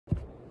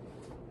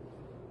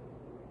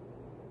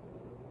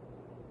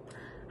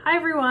Hi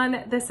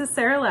everyone, this is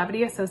Sarah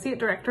Labadie, Associate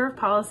Director of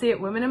Policy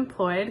at Women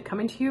Employed,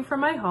 coming to you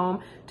from my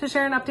home to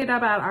share an update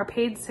about our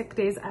paid sick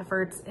days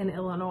efforts in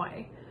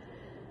Illinois.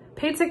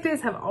 Paid sick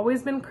days have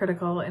always been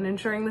critical in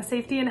ensuring the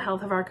safety and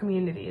health of our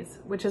communities,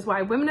 which is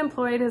why Women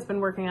Employed has been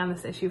working on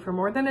this issue for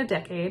more than a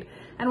decade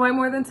and why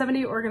more than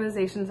 70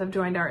 organizations have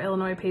joined our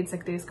Illinois Paid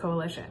Sick Days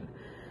Coalition.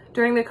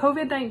 During the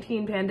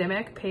COVID-19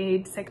 pandemic,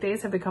 paid sick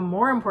days have become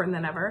more important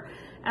than ever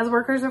as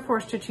workers are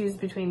forced to choose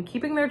between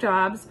keeping their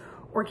jobs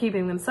or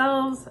keeping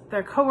themselves,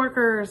 their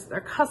coworkers,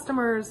 their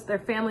customers, their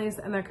families,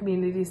 and their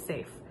communities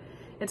safe.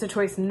 It's a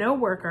choice no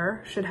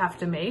worker should have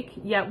to make,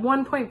 yet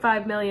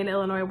 1.5 million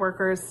Illinois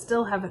workers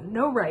still have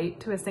no right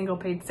to a single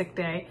paid sick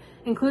day,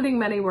 including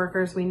many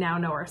workers we now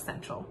know are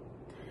essential.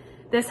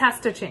 This has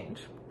to change.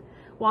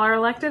 While our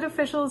elected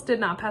officials did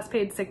not pass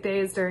paid sick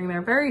days during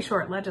their very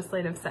short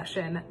legislative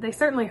session, they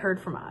certainly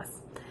heard from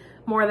us.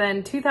 More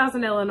than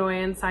 2,000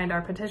 Illinoisans signed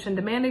our petition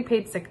demanding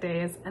paid sick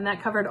days, and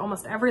that covered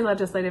almost every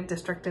legislative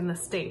district in the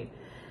state.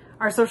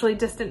 Our socially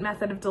distant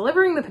method of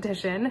delivering the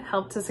petition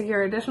helped to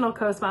secure additional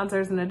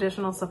co-sponsors and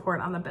additional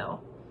support on the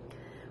bill.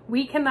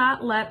 We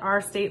cannot let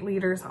our state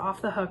leaders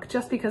off the hook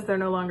just because they're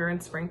no longer in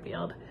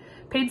Springfield.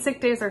 Paid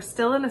sick days are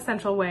still an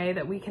essential way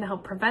that we can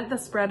help prevent the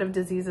spread of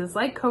diseases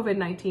like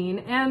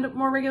COVID-19 and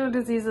more regular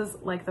diseases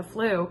like the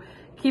flu,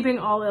 keeping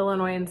all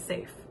Illinoisans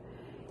safe.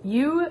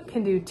 You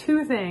can do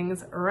two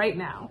things right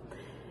now.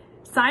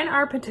 Sign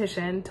our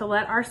petition to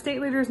let our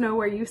state leaders know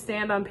where you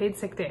stand on paid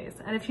sick days.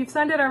 And if you've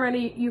signed it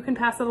already, you can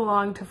pass it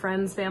along to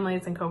friends,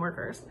 families, and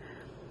coworkers.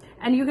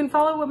 And you can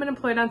follow Women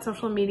Employed on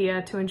social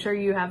media to ensure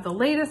you have the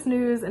latest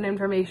news and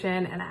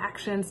information and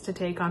actions to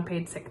take on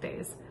paid sick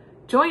days.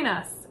 Join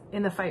us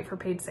in the fight for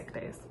paid sick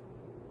days.